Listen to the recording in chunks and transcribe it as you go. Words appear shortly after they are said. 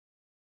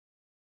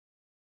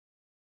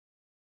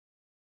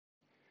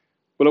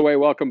Willow Way,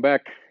 welcome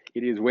back.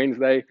 It is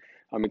Wednesday.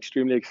 I'm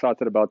extremely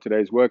excited about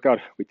today's workout.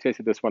 We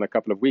tested this one a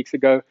couple of weeks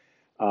ago.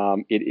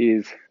 It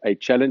is a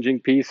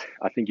challenging piece.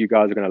 I think you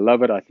guys are going to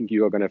love it. I think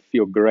you are going to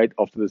feel great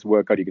after this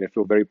workout. You're going to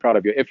feel very proud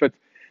of your effort.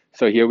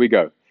 So here we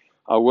go.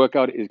 Our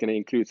workout is going to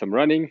include some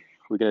running.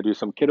 We're going to do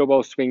some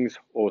kettlebell swings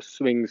or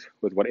swings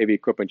with whatever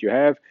equipment you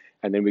have.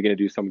 And then we're going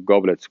to do some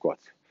goblet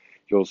squats.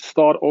 You'll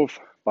start off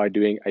by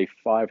doing a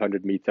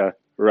 500-meter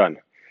run.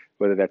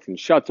 Whether that's in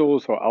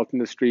shuttles or out in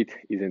the street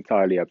is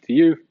entirely up to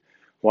you.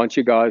 Once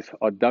you guys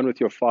are done with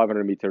your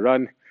 500-meter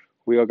run,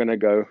 we are going to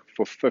go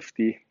for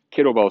 50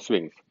 kettlebell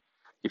swings.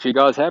 If you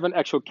guys have an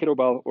actual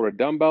kettlebell or a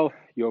dumbbell,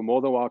 you're more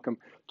than welcome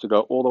to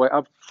go all the way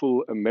up,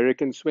 full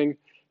American swing.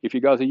 If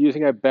you guys are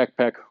using a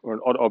backpack or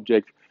an odd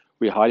object,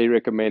 we highly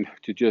recommend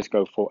to just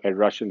go for a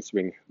Russian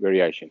swing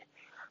variation.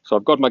 So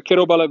I've got my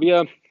kettlebell over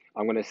here.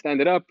 I'm going to stand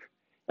it up,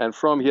 and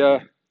from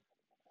here,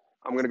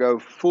 I'm going to go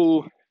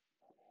full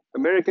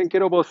American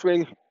kettlebell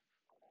swing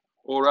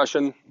or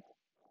Russian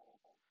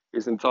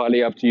is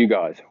entirely up to you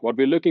guys. What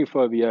we're looking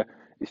for over here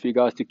is for you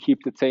guys to keep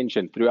the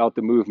tension throughout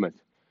the movement.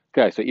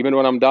 Okay, so even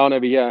when I'm down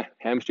over here,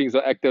 hamstrings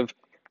are active,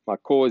 my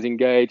core is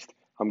engaged,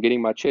 I'm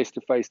getting my chest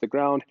to face the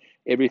ground,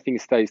 everything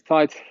stays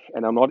tight,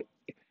 and I'm not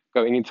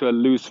going into a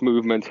loose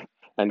movement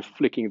and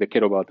flicking the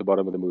kettlebell at the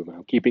bottom of the movement.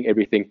 I'm keeping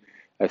everything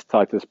as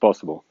tight as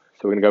possible.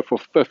 So we're going to go for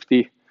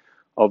 50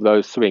 of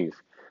those swings.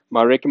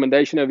 My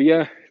recommendation over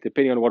here,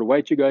 depending on what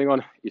weight you're going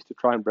on, is to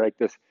try and break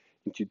this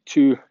into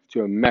 2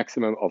 to a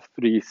maximum of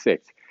 3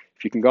 sets.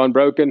 If you can go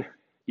unbroken,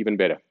 even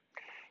better.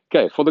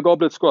 Okay, for the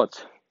goblet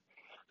squats,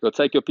 you'll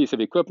take your piece of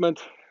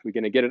equipment. We're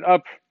going to get it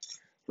up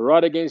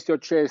right against your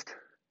chest,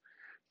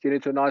 get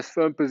into a nice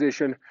firm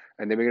position,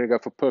 and then we're going to go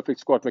for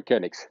perfect squat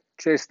mechanics.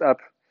 Chest up,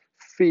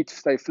 feet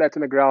stay flat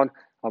on the ground.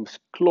 I'm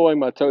clawing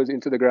my toes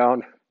into the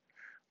ground,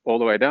 all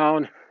the way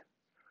down,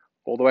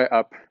 all the way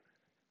up,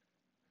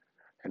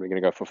 and we're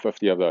going to go for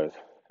 50 of those.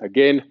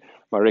 Again,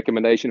 my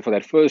recommendation for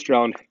that first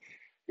round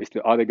is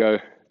to either go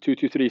 2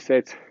 to 3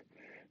 sets.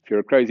 If you're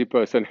a crazy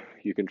person,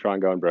 you can try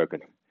and go unbroken.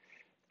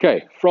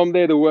 Okay, from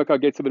there, the workout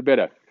gets a bit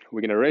better.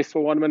 We're going to rest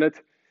for 1 minute.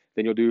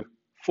 Then you'll do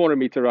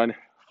 400-meter run,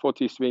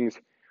 40 swings,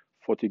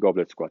 40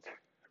 goblet squats.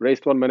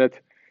 Rest 1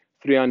 minute,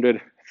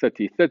 300,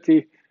 30,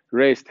 30.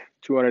 Rest,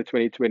 200,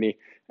 20, 20.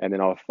 And then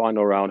our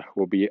final round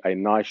will be a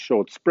nice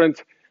short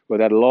sprint. With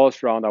that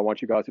last round, I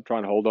want you guys to try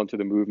and hold on to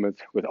the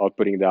movements without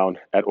putting down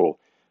at all.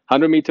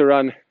 100-meter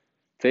run,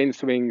 10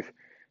 swings,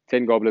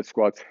 10 goblet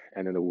squats,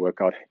 and then the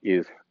workout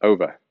is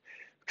over.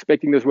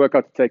 Expecting this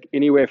workout to take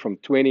anywhere from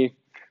 20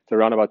 to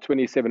around about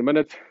 27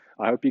 minutes.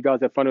 I hope you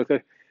guys have fun with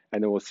it,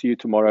 and then we'll see you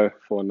tomorrow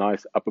for a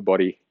nice upper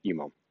body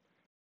EMOM.